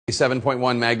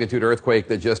7.1 magnitude earthquake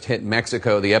that just hit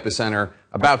Mexico, the epicenter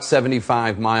about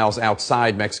 75 miles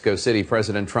outside Mexico City.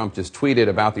 President Trump just tweeted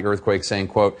about the earthquake saying,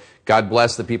 quote, "God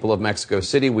bless the people of Mexico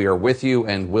City. We are with you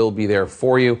and will be there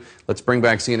for you." Let's bring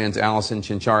back CNN's Allison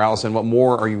Chinchar. Allison, what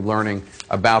more are you learning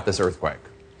about this earthquake?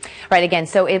 Right, again,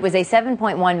 so it was a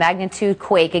 7.1 magnitude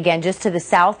quake, again, just to the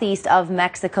southeast of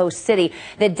Mexico City.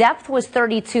 The depth was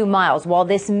 32 miles. While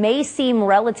this may seem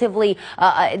relatively,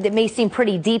 it may seem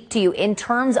pretty deep to you, in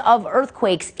terms of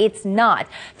earthquakes, it's not.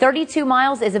 32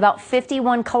 miles is about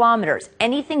 51 kilometers.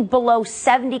 Anything below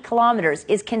 70 kilometers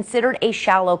is considered a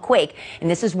shallow quake,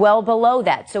 and this is well below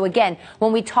that. So again,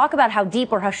 when we talk about how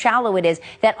deep or how shallow it is,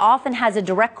 that often has a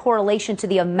direct correlation to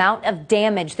the amount of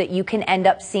damage that you can end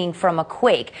up seeing from a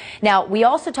quake. Now, we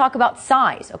also talk about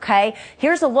size, okay?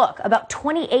 Here's a look. About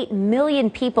 28 million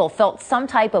people felt some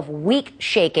type of weak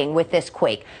shaking with this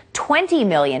quake. 20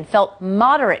 million felt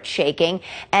moderate shaking,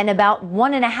 and about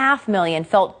 1.5 million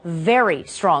felt very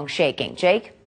strong shaking. Jake?